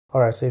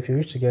Alright, so if you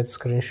wish to get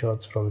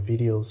screenshots from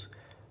videos,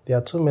 there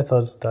are two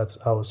methods that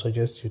I would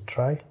suggest you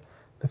try.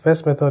 The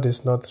first method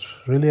is not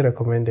really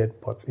recommended,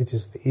 but it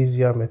is the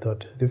easier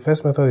method. The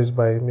first method is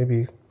by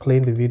maybe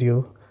playing the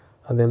video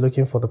and then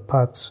looking for the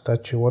parts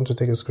that you want to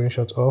take a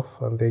screenshot of,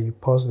 and then you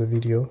pause the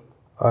video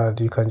and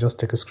you can just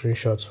take a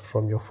screenshot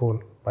from your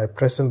phone by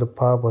pressing the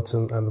power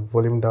button and the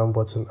volume down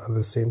button at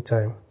the same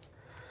time.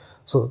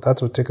 So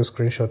that will take a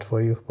screenshot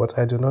for you, but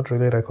I do not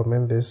really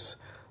recommend this,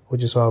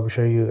 which is why I'll be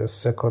showing you a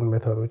second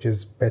method which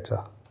is better.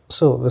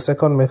 So the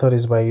second method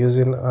is by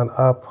using an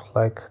app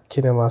like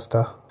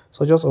KineMaster.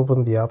 So just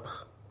open the app.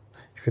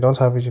 If you don't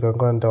have it, you can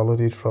go and download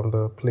it from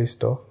the Play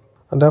Store.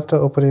 And after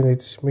opening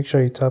it, make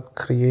sure you tap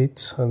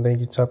Create and then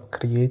you tap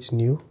Create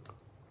New.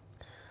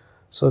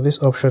 So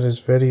this option is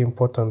very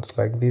important,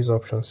 like these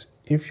options.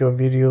 If your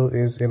video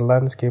is in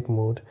landscape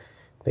mode,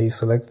 then you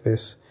select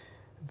this.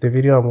 The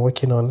video I'm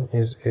working on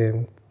is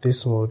in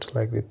this mode,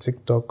 like the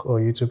TikTok or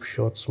YouTube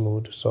Shorts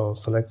mode, so I'll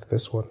select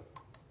this one.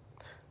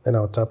 Then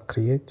I'll tap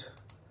Create.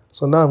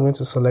 So now I'm going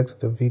to select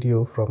the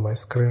video from my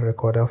screen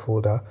recorder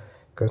folder.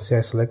 You can see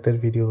I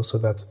selected video so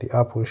that the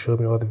app will show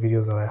me all the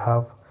videos that I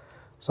have.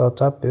 So I'll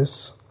tap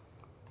this.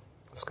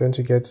 It's going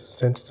to get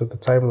sent to the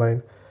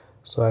timeline.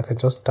 So I can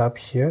just tap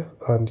here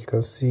and you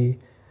can see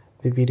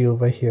the video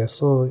over here.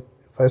 So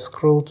if I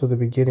scroll to the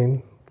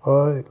beginning,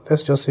 or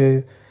let's just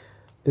say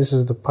this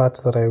is the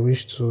part that I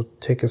wish to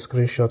take a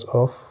screenshot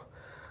of,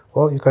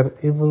 well, you can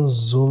even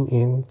zoom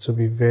in to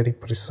be very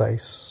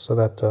precise so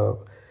that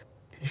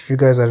if you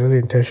guys are really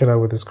intentional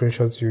with the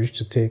screenshots you wish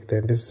to take,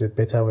 then this is a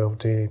better way of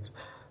doing it.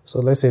 So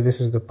let's say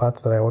this is the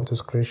part that I want to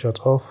screenshot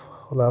of.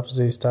 All I have to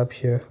do is tap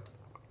here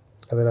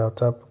and then I'll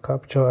tap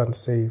capture and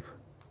save.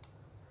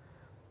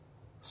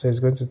 So it's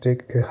going to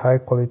take a high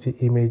quality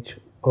image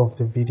of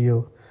the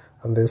video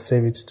and then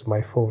save it to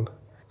my phone.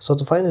 So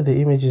to find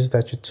the images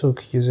that you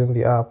took using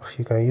the app,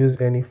 you can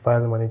use any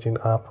file managing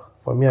app.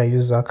 For me, I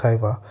use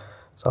Archiver,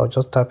 so I'll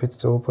just tap it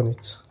to open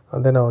it.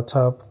 And then I'll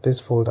tap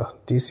this folder,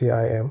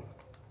 DCIM.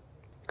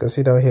 You can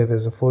see down here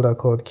there's a folder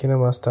called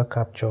KineMaster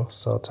Capture,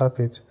 so I'll tap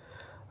it.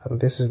 And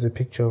this is the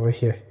picture over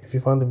here. If you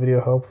found the video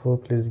helpful,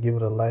 please give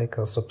it a like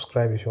and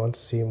subscribe if you want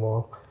to see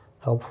more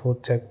helpful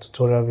tech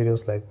tutorial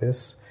videos like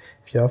this.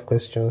 If you have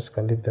questions, you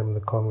can leave them in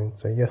the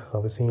comments. And yeah,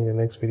 I'll be seeing you in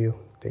the next video.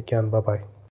 Take care and bye-bye.